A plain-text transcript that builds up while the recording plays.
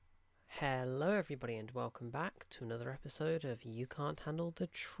Hello, everybody, and welcome back to another episode of You Can't Handle the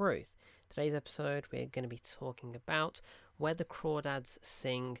Truth. Today's episode, we're going to be talking about Where the Crawdads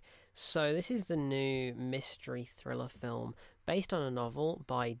Sing. So, this is the new mystery thriller film based on a novel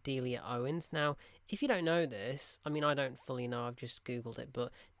by Delia Owens. Now, if you don't know this, I mean, I don't fully know, I've just Googled it,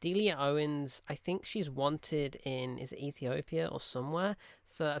 but Delia Owens, I think she's wanted in, is it Ethiopia or somewhere,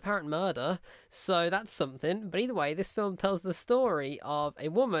 for apparent murder, so that's something. But either way, this film tells the story of a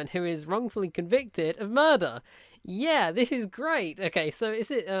woman who is wrongfully convicted of murder. Yeah, this is great. Okay, so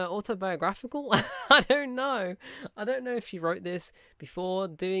is it autobiographical? I don't know. I don't know if she wrote this before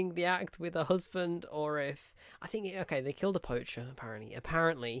doing the act with her husband, or if okay, they killed a poacher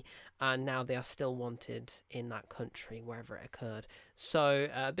apparently, and now they are still wanted in that country wherever it occurred. So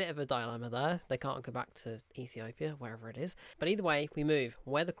a bit of a dilemma there. They can't go back to Ethiopia, wherever it is. But either way, we move.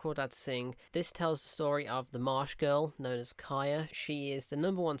 Where the Crawdads Sing. This tells the story of the marsh girl known as Kaya. She is the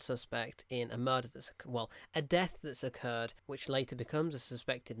number one suspect in a murder a death that's occurred, which later becomes a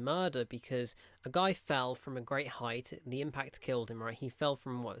suspected murder because a guy fell from a great height. The impact killed him, right? He fell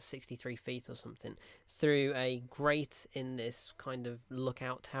from 63 feet or something through a grate in this kind of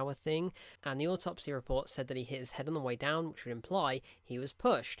lookout tower thing, and the autopsy report said that he hit his head on the way down, which would imply he was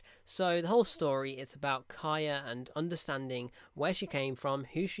pushed. So the whole story, it's about Kaya and understanding where she came from,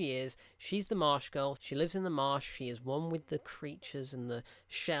 who she is. She's the marsh girl. She lives in the marsh. She is one with the creatures and the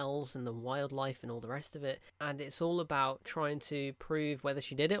shells and the wildlife and all the rest of it, and it's all about trying to prove whether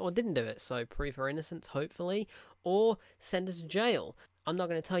she did it or didn't do it. So prove her innocence, hopefully, or send her to jail. I'm not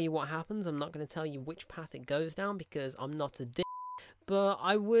going to tell you what happens. I'm not going to tell you which path it goes down because I'm not a dick. But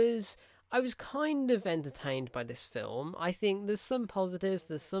I was kind of entertained by this film. I think there's some positives,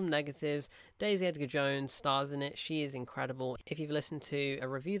 there's some negatives. Daisy Edgar-Jones stars in it. She is incredible. If you've listened to a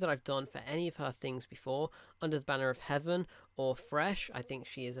review that I've done for any of her things before, Under the Banner of Heaven or Fresh, I think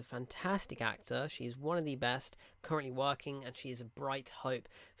she is a fantastic actor. She is one of the best currently working, and she is a bright hope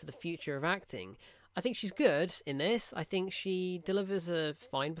for the future of acting. I think she's good in this. I think she delivers a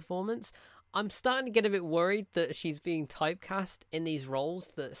fine performance. I'm starting to get a bit worried that she's being typecast in these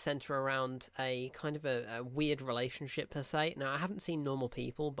roles that centre around a kind of a weird relationship per se. Now, I haven't seen Normal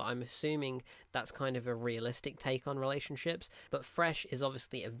People, but I'm assuming that's kind of a realistic take on relationships. But Fresh is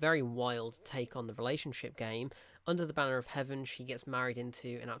obviously a very wild take on the relationship game. Under the Banner of Heaven, she gets married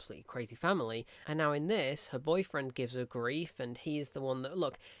into an absolutely crazy family. And now in this, her boyfriend gives her grief, and he is the one that...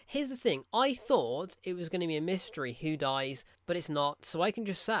 Look, here's the thing. I thought it was going to be a mystery who dies, but it's not. So I can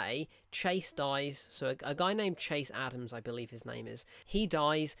just say Chase dies. So a guy named Chase Adams, I believe his name is, he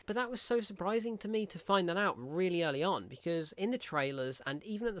dies. But that was so surprising to me to find that out really early on, because in the trailers and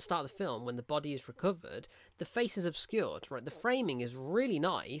even at the start of the film, when the body is recovered, the face is obscured, right? The framing is really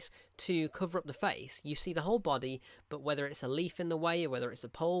nice to cover up the face. You see the whole body, but whether it's a leaf in the way or whether it's a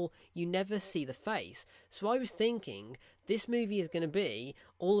pole, you never see the face. So I was thinking this movie is going to be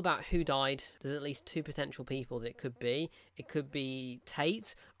all about who died. There's at least two potential people that it could be. It could be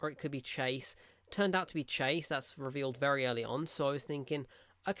Tate or it could be Chase. Turned out to be Chase. That's revealed very early on. So I was thinking,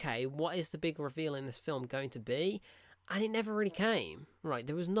 okay, what is the big reveal in this film going to be? And it never really came. Right,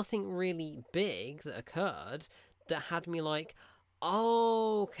 there was nothing really big that occurred that had me like,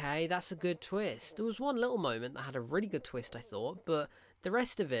 oh, okay, that's a good twist. There was one little moment that had a really good twist, I thought, but the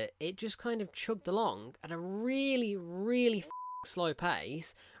rest of it, it just kind of chugged along at a really, really slow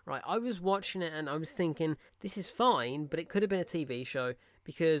pace. Right, I was watching it and I was thinking, this is fine, but it could have been a TV show,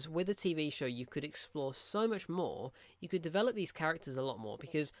 because with a TV show, you could explore so much more. You could develop these characters a lot more,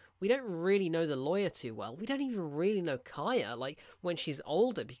 because we don't really know the lawyer too well. We don't even really know Kaya, like, when she's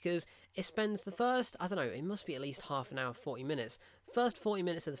older, because it spends the first, I don't know, it must be at least half an hour, 40 minutes. First 40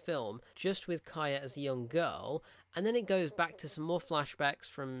 minutes of the film, just with Kaya as a young girl, and then it goes back to some more flashbacks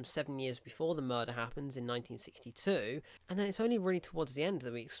from 7 years before the murder happens in 1962, and then it's only really towards the end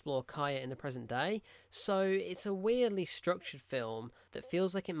that we explore Kaya in the present day. So it's a weirdly structured film that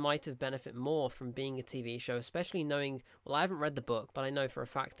feels like it might have benefited more from being a TV show, especially knowing, well, I haven't read the book, but I know for a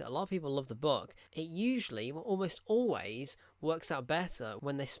fact that a lot of people love the book. It usually, well, almost always, works out better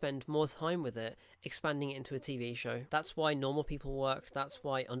when they spend more time with it, expanding it into a TV show. That's why Normal People worked. That's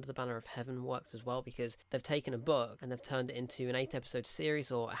why Under the Banner of Heaven worked as well, because they've taken a book and they've turned it into an 8-episode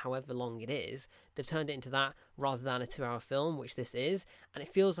series, or however long it is. They've turned it into that rather than a 2-hour film, which this is, and it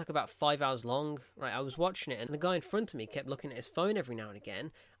feels like about 5 hours long. Right, I was watching it and the guy in front of me kept looking at his phone every now and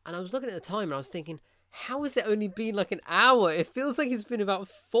again, and I was looking at the time and I was thinking, how has it only been like an hour? It feels like it's been about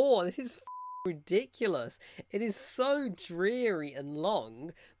 4. This is ridiculous. It is so dreary and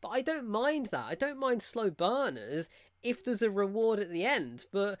long, but I don't mind that. I don't mind slow burners if there's a reward at the end,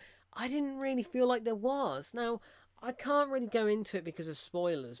 but I didn't really feel like there was. Now, I can't really go into it because of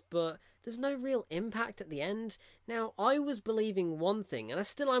spoilers, but there's no real impact at the end. Now, I was believing one thing, and I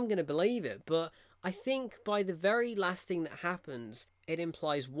still am going to believe it, but I think by the very last thing that happens, it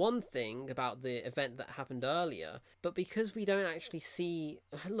implies one thing about the event that happened earlier, but because we don't actually see...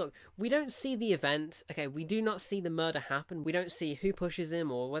 Look, we don't see the event, okay, we do not see the murder happen, we don't see who pushes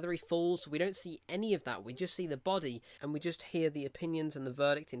him or whether he falls, we don't see any of that, we just see the body, and we just hear the opinions and the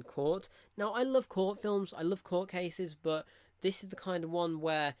verdict in court. Now, I love court films, I love court cases, but this is the kind of one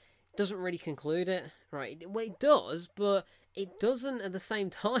where it doesn't really conclude it, right? Well, it does, but it doesn't at the same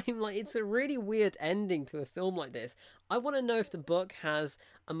time. Like, it's a really weird ending to a film like this. I want to know if the book has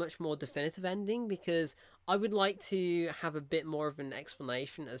a much more definitive ending, because I would like to have a bit more of an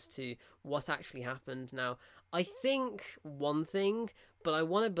explanation as to what actually happened. Now, I think one thing, but I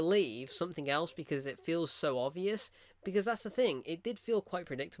want to believe something else because it feels so obvious, because that's the thing. It did feel quite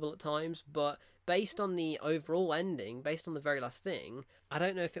predictable at times, but based on the overall ending, based on the very last thing, I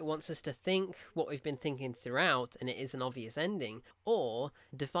don't know if it wants us to think what we've been thinking throughout and it is an obvious ending, or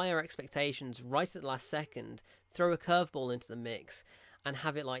defy our expectations right at the last second, throw a curveball into the mix, and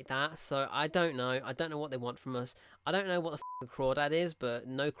have it like that. So I don't know. I don't know what they want from us. I don't know what the crawdad is, but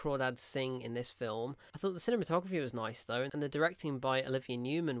no crawdads sing in this film. I thought the cinematography was nice though, and the directing by Olivia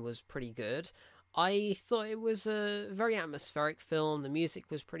Newman was pretty good. I thought it was a very atmospheric film. The music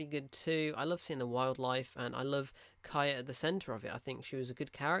was pretty good too. I love seeing the wildlife, and I love Kaya at the centre of it. I think she was a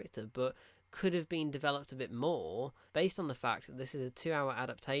good character, but could have been developed a bit more based on the fact that this is a 2-hour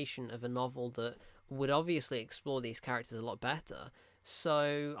adaptation of a novel that would obviously explore these characters a lot better.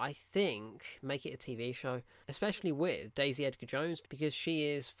 So I think make it a TV show, especially with Daisy Edgar-Jones, because she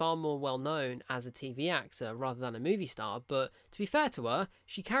is far more well known as a TV actor rather than a movie star. But to be fair to her,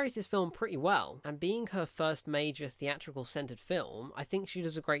 she carries this film pretty well, and being her first major theatrical centered film, I think she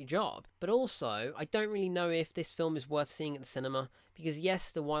does a great job. But also, I don't really know if this film is worth seeing at the cinema, because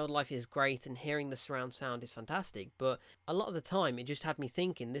yes, the wildlife is great and hearing the surround sound is fantastic, but a lot of the time it just had me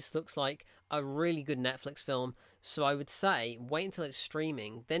thinking this looks like a really good Netflix film. So I would say wait until it's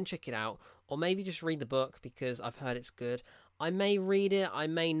streaming, then check it out, or maybe just read the book because I've heard it's good. I may read it, I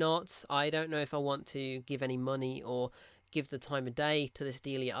may not. I don't know if I want to give any money or give the time of day to this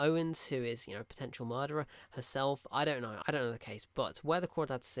Delia Owens, who is, a potential murderer herself. I don't know the case, but Where the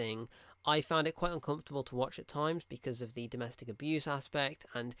Crawdads Sing, I found it quite uncomfortable to watch at times because of the domestic abuse aspect,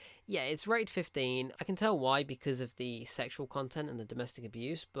 and yeah, it's rated 15. I can tell why, because of the sexual content and the domestic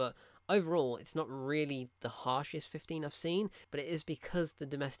abuse, but overall, it's not really the harshest 15 I've seen, but it is because the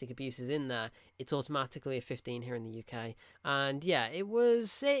domestic abuse is in there. It's automatically a 15 here in the UK. And yeah, it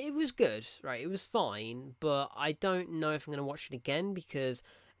was good, right? It was fine, but I don't know if I'm going to watch it again because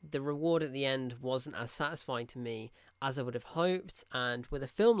the reward at the end wasn't as satisfying to me as I would have hoped. And with a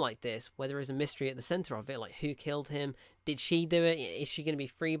film like this, where there is a mystery at the centre of it, like who killed him, did she do it, is she going to be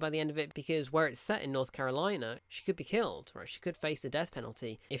free by the end of it? Because where it's set in North Carolina, she could be killed, right? She could face the death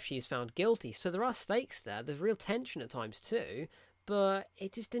penalty if she's found guilty. So there are stakes there. There's real tension at times too, but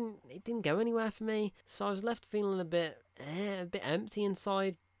it didn't go anywhere for me. So I was left feeling a bit empty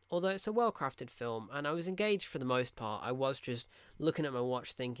inside. Although it's a well-crafted film, and I was engaged for the most part, I was just looking at my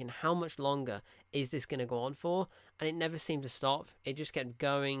watch thinking, how much longer is this going to go on for? And it never seemed to stop. It just kept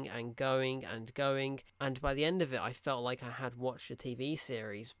going and going and going, and by the end of it, I felt like I had watched a TV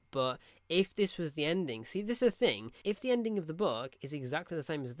series. But if this was the ending, see, this is the thing, if the ending of the book is exactly the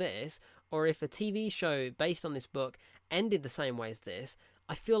same as this, or if a TV show based on this book ended the same way as this,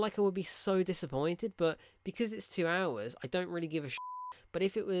 I feel like I would be so disappointed, but because it's 2 hours, I don't really give a But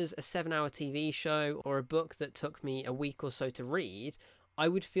if it was a 7-hour TV show or a book that took me a week or so to read, I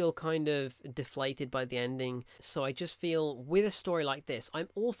would feel kind of deflated by the ending. So I just feel with a story like this, I'm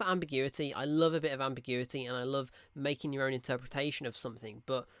all for ambiguity. I love a bit of ambiguity and I love making your own interpretation of something.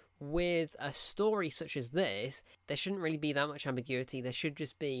 But with a story such as this, there shouldn't really be that much ambiguity. There should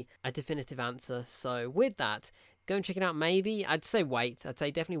just be a definitive answer. So with that, go and check it out maybe. I'd say wait. I'd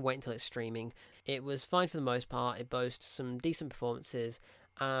say definitely wait until it's streaming. It was fine for the most part. It boasts some decent performances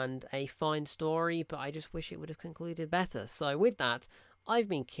and a fine story, but I just wish it would have concluded better. So with that, I've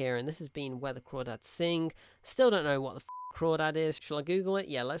been Kieran. This has been Where the Crawdads Sing. Still don't know what the crawdad is. Shall I Google it?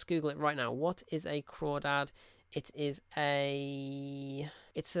 Yeah, let's Google it right now. What is a crawdad? It's a...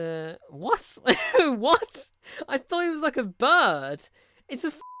 What? What? I thought it was like a bird. It's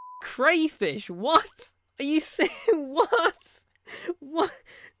a crayfish. What? Are you saying what? What?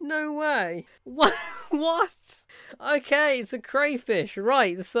 No way. What? What? Okay, it's a crayfish,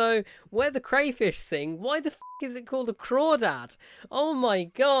 right? So where the crayfish sing, why the is it called a crawdad? Oh my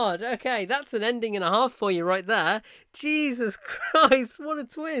god. Okay, that's an ending and a half for you right there. Jesus Christ, what a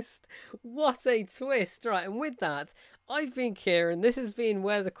twist. What a twist. Right, and with that, I've been Kieran. This has been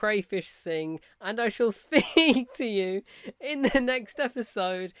Where the Crayfish Sing, and I shall speak to you in the next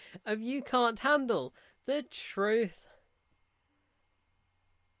episode of You Can't Handle the Truth.